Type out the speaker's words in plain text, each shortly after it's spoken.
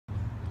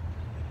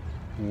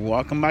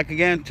Welcome back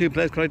again to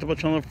Playdays Collectibles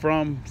channel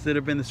from City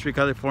of Industry,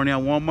 California,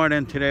 Walmart.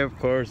 And today, of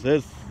course,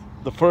 is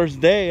the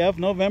first day of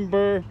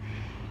November.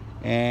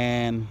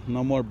 And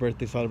no more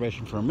birthday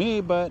celebration for me,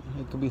 but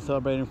it could be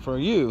celebrating for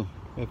you.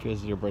 If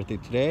it's your birthday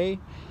today,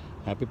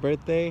 happy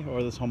birthday,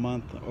 or this whole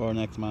month, or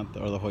next month,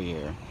 or the whole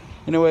year.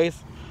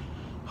 Anyways,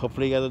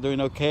 hopefully you guys are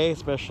doing okay,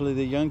 especially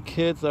the young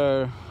kids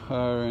are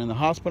in the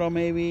hospital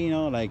maybe, you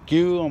know, like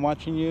you. I'm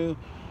watching you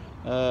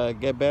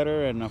get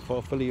better, and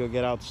hopefully you'll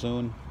get out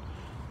soon.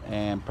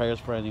 And prayers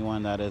for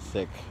anyone that is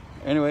sick.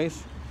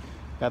 Anyways,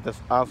 got this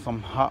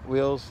awesome Hot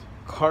Wheels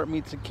cart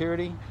meet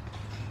security,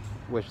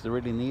 which they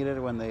really needed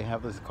when they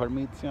have this cart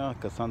meets, you know,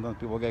 because sometimes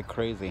people get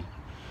crazy.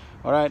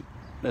 All right,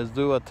 let's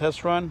do a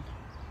test run.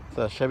 It's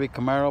a Chevy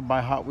Camaro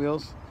by Hot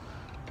Wheels.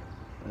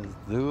 Let's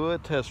do a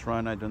test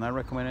run. I do not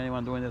recommend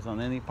anyone doing this on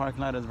any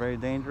parking lot. It's very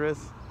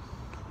dangerous.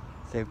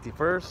 Safety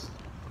first.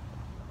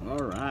 All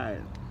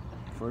right,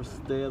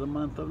 first day of the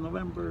month of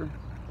November.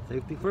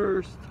 Safety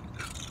first.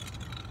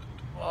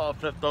 Oh,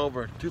 flipped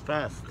over too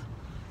fast.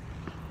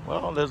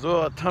 Well, let's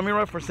do a tummy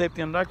rub for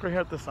safety and luck right here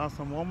at this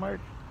awesome Walmart.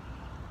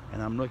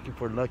 And I'm looking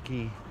for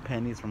lucky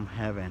pennies from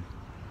heaven.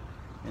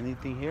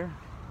 Anything here?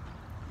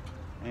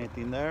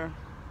 Anything there?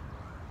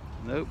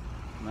 Nope,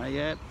 not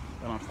yet.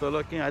 But I'm still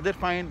looking. I did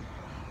find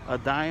a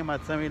dime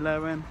at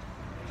 7-Eleven.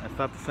 I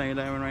stopped at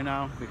 7-Eleven right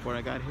now before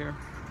I got here.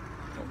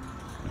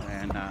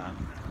 And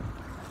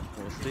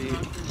we'll see.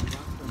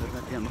 There's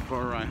nothing on the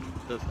floor right.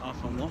 This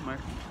awesome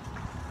Walmart.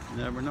 You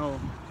never know.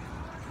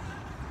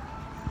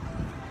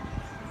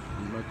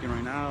 I'm looking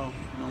right now,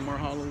 no more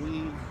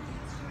Halloween,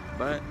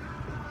 but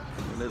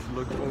let's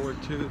look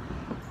forward to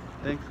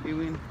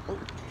Thanksgiving. Oh,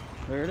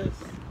 there it is.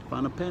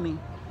 Found a penny.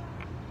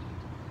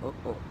 Oh,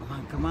 come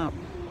on, come out.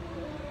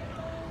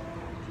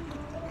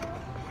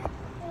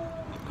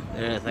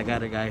 There it is. I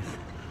got it, guys.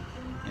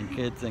 And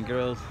kids and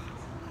girls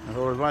and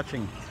whoever's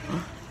watching.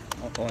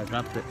 Oh, I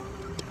dropped it.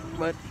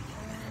 But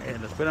hey,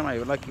 let's put it in my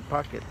lucky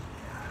pocket.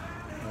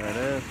 There it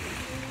is.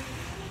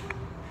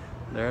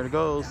 There it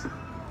goes.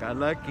 Got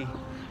lucky.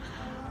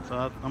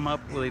 So I'm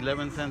up with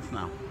 11 cents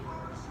now.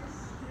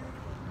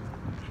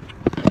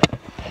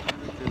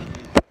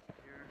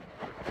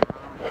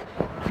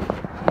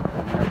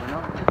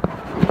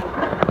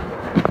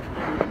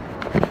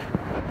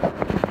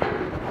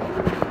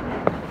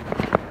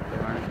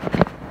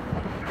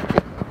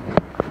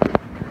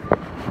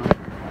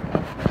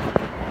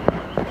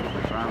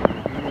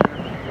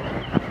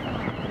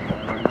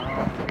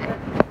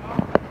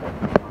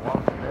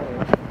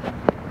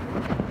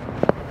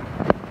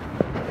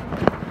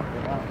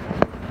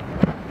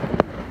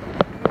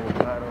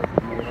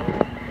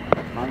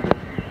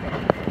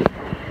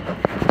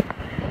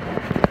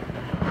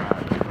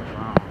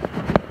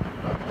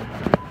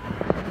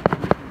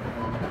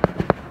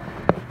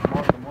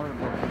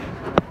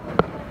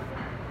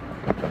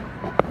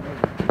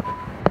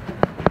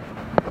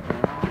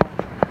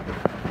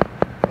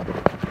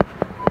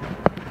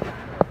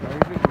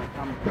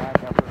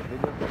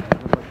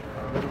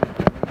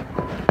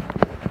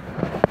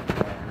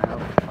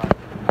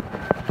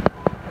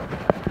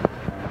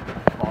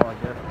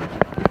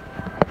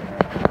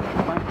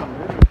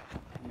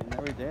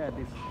 At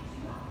least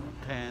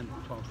 10,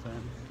 12 cents.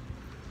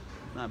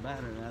 Not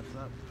bad, it adds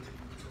up.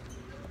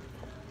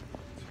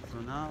 So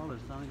now they're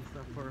selling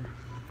stuff for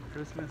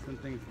Christmas and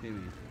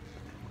Thanksgiving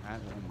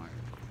at Walmart.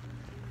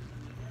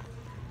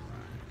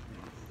 Right,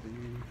 let's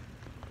see.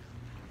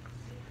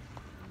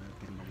 Look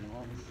in the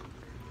walls,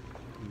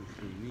 in the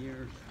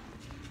souvenirs.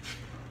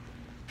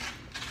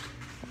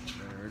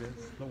 There it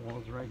is, the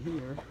walls right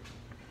here.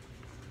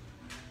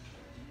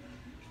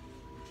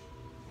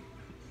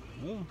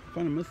 Oh,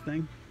 found a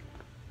Mustang.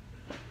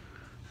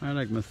 I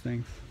like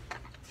Mustangs.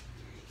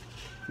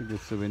 It's a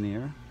good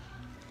souvenir.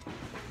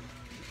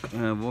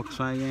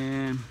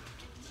 Volkswagen.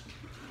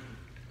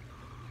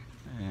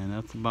 And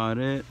that's about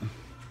it.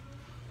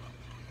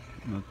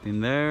 Nothing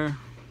there.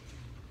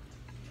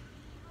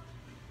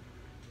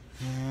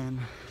 And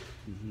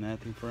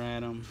nothing for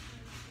Adam.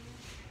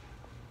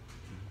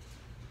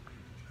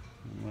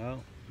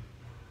 Well,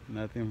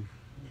 nothing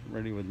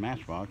ready with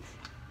Matchbox.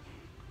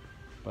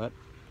 But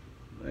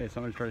hey,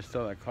 somebody tried to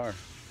steal that car.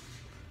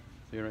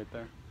 See it right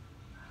there?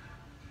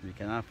 If you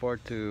cannot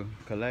afford to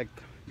collect,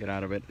 get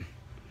out of it.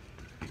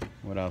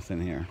 What else in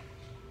here?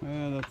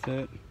 Well, that's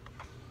it.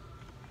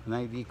 An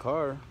ID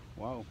car.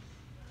 Wow.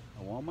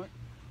 A Walmart?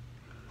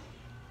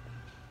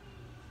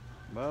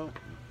 Well,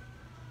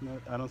 no,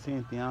 I don't see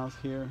anything else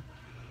here.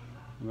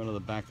 I'll go to the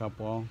backup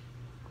wall.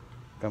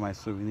 Got my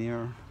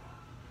souvenir.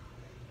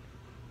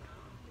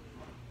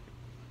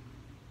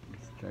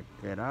 Let's check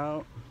it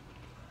out.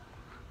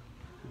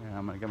 Yeah,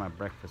 I'm gonna get my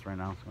breakfast right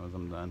now as soon as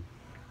I'm done.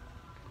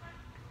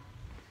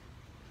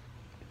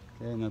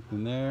 Okay,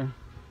 nothing there.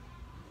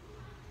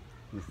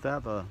 You still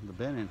have the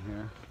bin in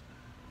here.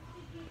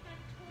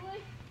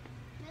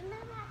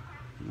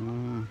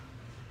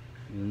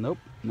 Nope,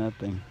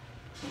 nothing.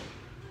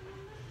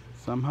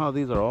 Somehow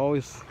these are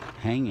always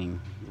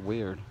hanging.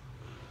 Weird.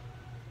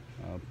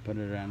 I'll put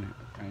it on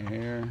right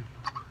here.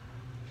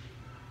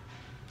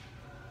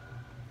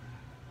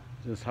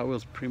 Just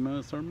Hotwheels Premium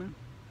Assortment?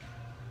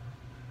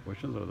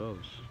 Which ones are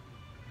those?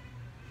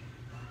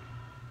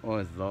 Oh,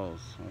 it's those.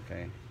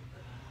 Okay.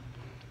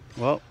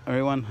 Well,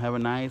 everyone, have a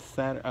nice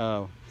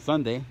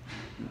Sunday.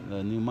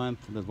 The new month.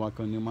 Let's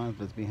welcome a new month.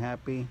 Let's be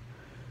happy.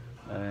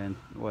 And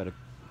what,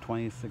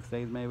 26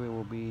 days maybe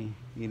we'll be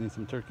eating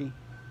some turkey.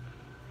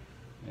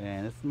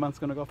 And this month's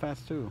gonna go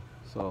fast too.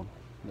 So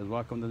let's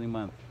welcome the new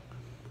month.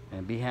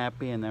 And be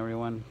happy. And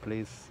everyone,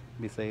 please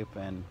be safe.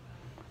 And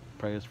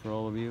prayers for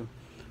all of you,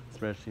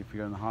 especially if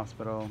you're in the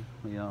hospital.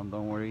 You know,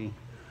 don't worry.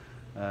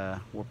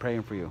 We're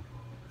praying for you.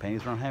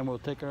 Pennies from heaven will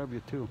take care of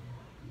you too.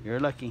 You're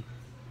lucky.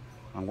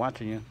 I'm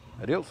watching you.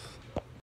 Adios.